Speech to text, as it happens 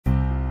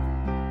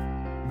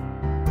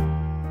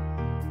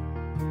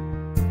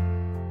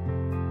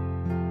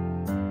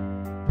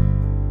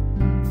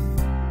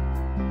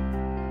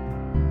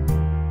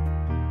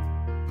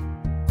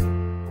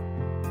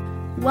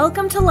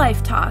Welcome to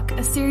Life Talk,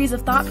 a series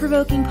of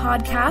thought-provoking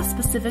podcasts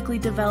specifically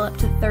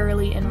developed to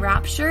thoroughly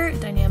enrapture,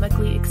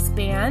 dynamically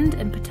expand,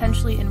 and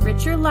potentially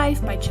enrich your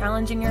life by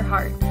challenging your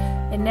heart.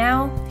 And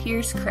now,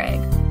 here's Craig.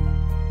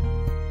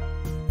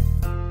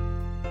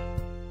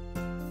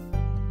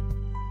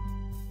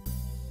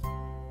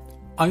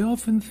 I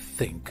often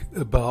think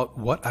about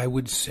what I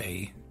would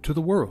say to the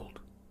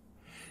world.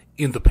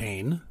 In the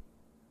pain,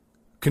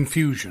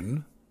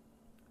 confusion,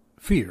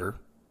 fear,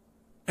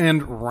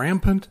 and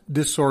rampant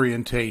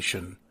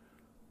disorientation,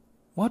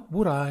 what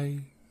would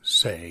I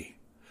say?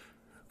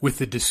 With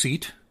the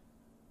deceit,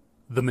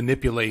 the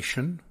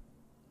manipulation,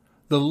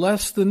 the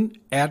less than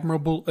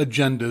admirable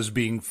agendas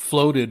being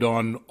floated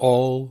on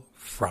all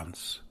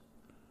fronts,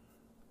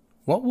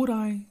 what would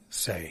I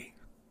say?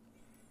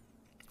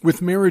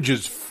 With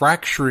marriages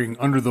fracturing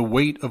under the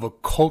weight of a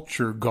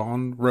culture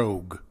gone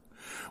rogue,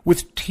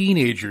 with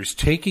teenagers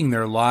taking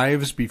their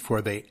lives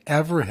before they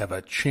ever have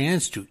a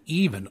chance to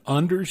even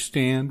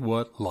understand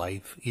what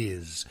life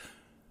is,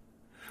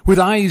 with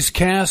eyes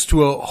cast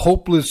to a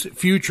hopeless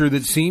future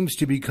that seems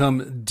to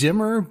become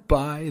dimmer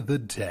by the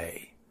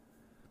day.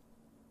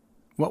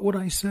 What would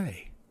I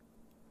say?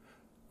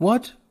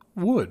 What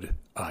would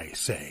I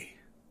say?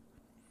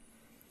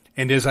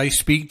 And as I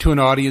speak to an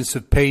audience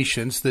of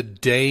patients that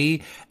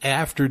day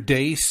after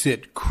day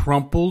sit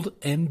crumpled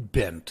and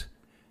bent,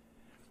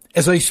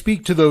 as I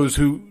speak to those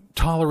who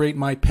tolerate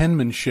my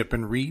penmanship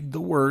and read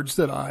the words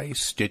that I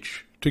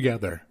stitch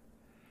together,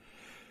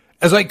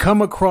 as I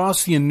come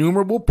across the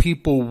innumerable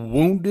people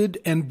wounded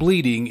and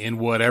bleeding in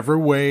whatever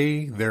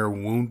way they're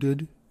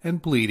wounded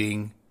and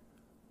bleeding,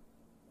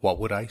 what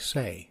would I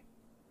say?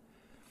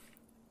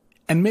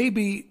 And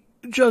maybe,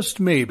 just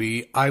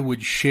maybe, I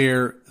would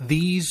share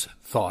these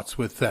thoughts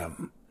with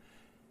them.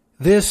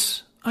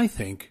 This, I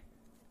think,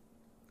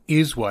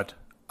 is what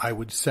I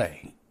would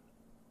say.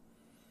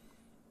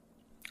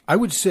 I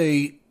would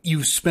say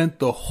you've spent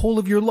the whole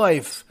of your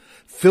life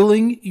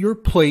filling your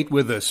plate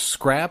with the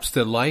scraps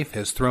that life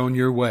has thrown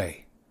your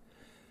way.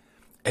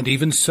 And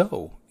even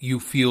so, you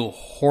feel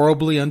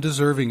horribly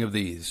undeserving of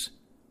these.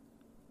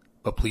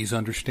 But please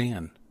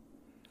understand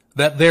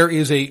that there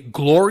is a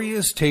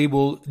glorious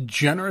table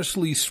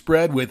generously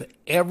spread with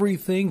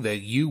everything that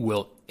you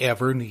will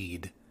ever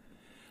need.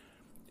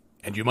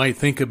 And you might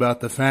think about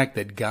the fact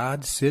that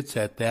God sits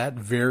at that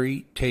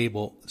very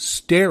table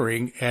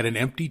staring at an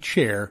empty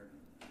chair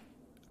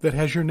that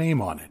has your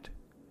name on it.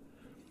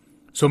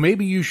 So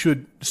maybe you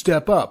should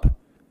step up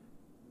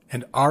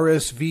and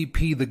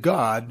RSVP the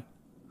God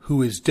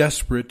who is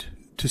desperate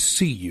to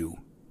see you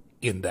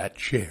in that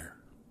chair.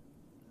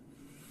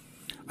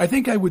 I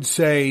think I would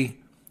say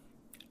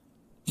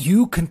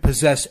you can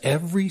possess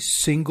every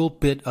single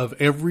bit of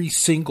every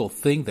single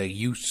thing that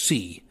you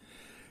see,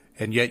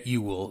 and yet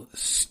you will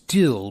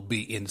still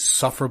be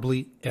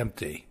insufferably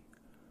empty.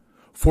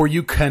 For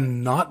you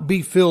cannot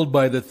be filled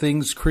by the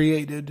things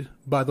created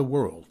by the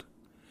world.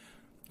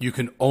 You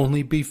can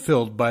only be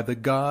filled by the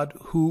God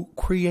who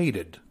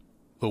created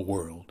the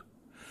world.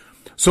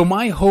 So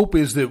my hope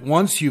is that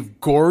once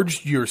you've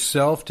gorged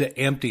yourself to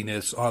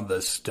emptiness on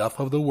the stuff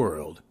of the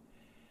world,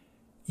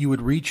 you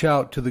would reach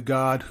out to the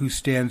God who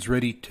stands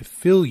ready to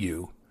fill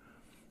you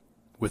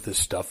with the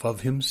stuff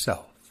of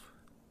himself.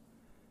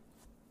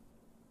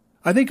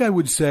 I think I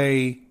would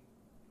say,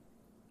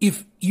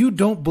 if you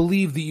don't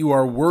believe that you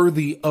are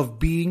worthy of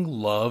being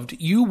loved,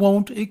 you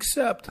won't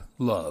accept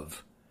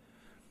love.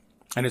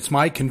 And it's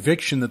my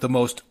conviction that the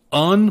most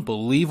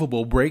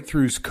unbelievable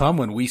breakthroughs come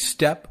when we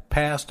step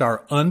past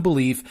our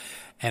unbelief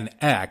and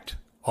act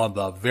on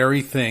the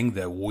very thing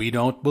that we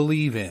don't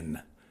believe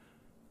in.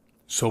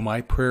 So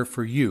my prayer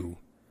for you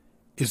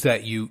is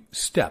that you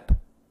step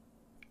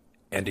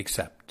and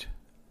accept.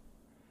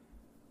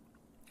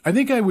 I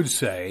think I would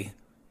say,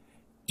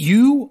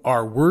 you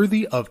are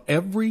worthy of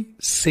every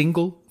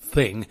single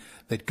thing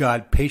that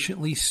God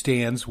patiently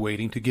stands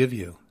waiting to give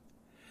you.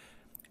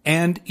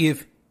 And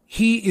if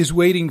he is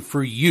waiting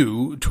for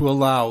you to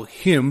allow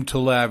him to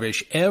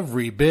lavish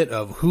every bit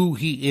of who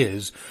he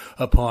is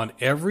upon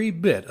every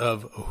bit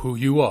of who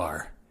you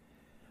are,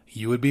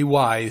 you would be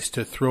wise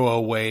to throw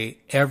away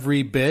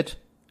every bit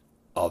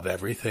of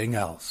everything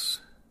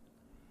else.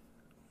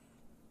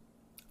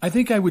 I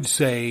think I would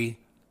say,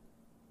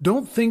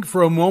 don't think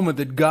for a moment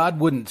that God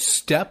wouldn't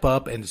step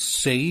up and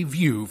save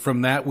you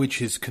from that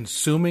which is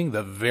consuming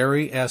the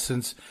very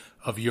essence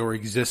of your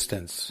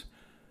existence.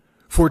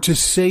 For to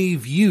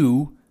save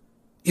you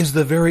is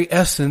the very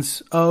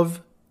essence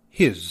of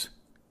his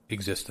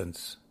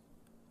existence.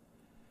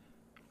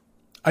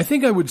 I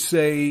think I would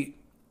say,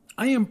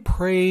 I am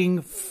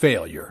praying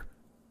failure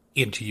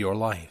into your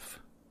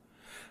life.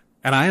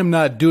 And I am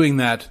not doing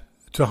that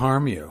to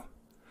harm you.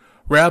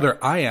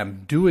 Rather, I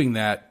am doing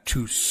that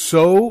to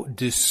so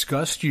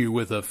disgust you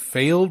with the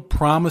failed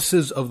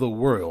promises of the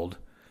world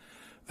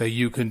that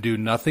you can do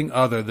nothing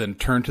other than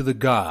turn to the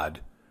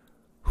God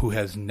who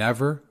has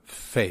never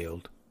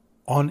failed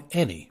on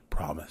any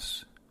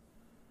promise.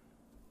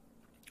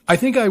 I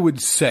think I would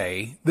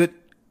say that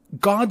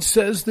God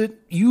says that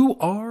you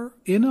are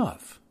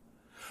enough.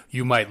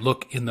 You might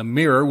look in the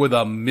mirror with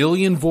a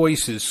million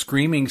voices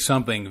screaming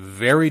something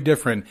very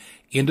different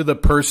into the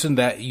person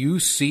that you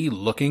see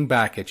looking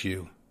back at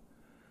you.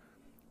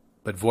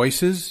 But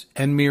voices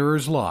and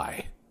mirrors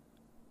lie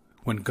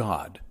when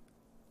God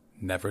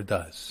never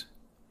does.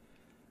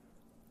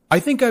 I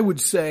think I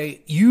would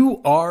say you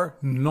are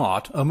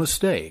not a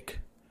mistake.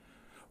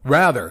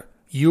 Rather,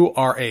 you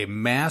are a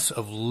mass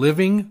of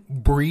living,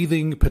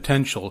 breathing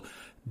potential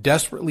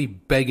desperately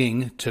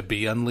begging to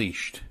be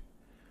unleashed.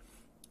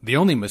 The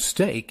only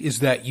mistake is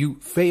that you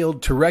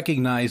failed to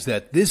recognize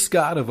that this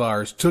God of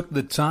ours took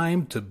the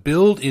time to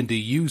build into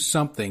you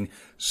something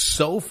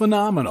so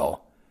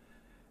phenomenal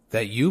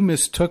that you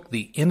mistook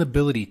the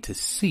inability to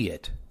see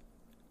it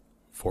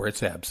for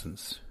its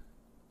absence.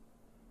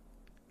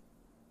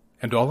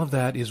 And all of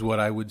that is what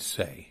I would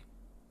say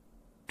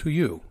to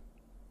you,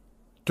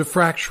 to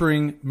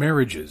fracturing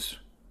marriages,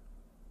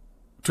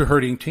 to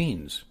hurting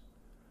teens,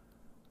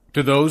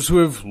 to those who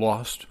have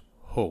lost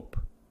hope,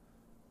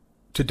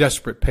 to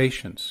desperate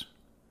patients,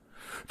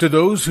 to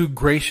those who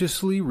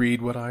graciously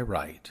read what I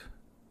write,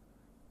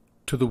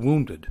 to the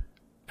wounded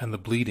and the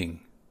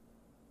bleeding,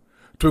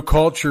 to a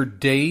culture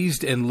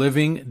dazed and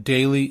living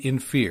daily in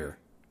fear,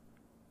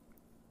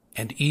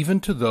 and even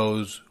to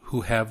those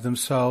who have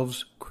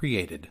themselves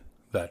created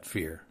that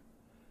fear.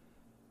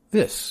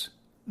 This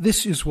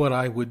is what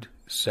I would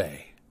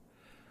say.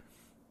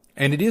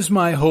 And it is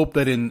my hope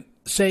that in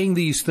saying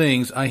these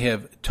things, I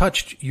have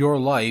touched your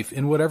life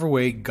in whatever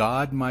way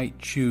God might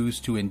choose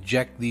to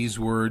inject these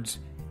words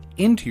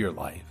into your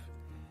life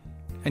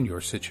and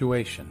your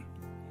situation.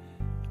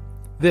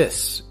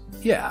 This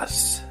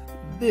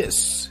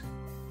is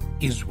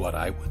what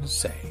I would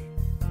say.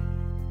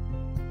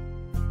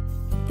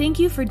 Thank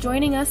you for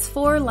joining us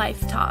for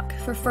Life Talk.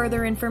 For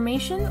further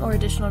information or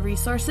additional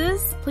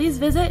resources, please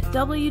visit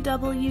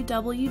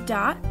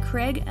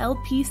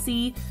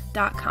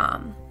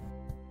www.craiglpc.com.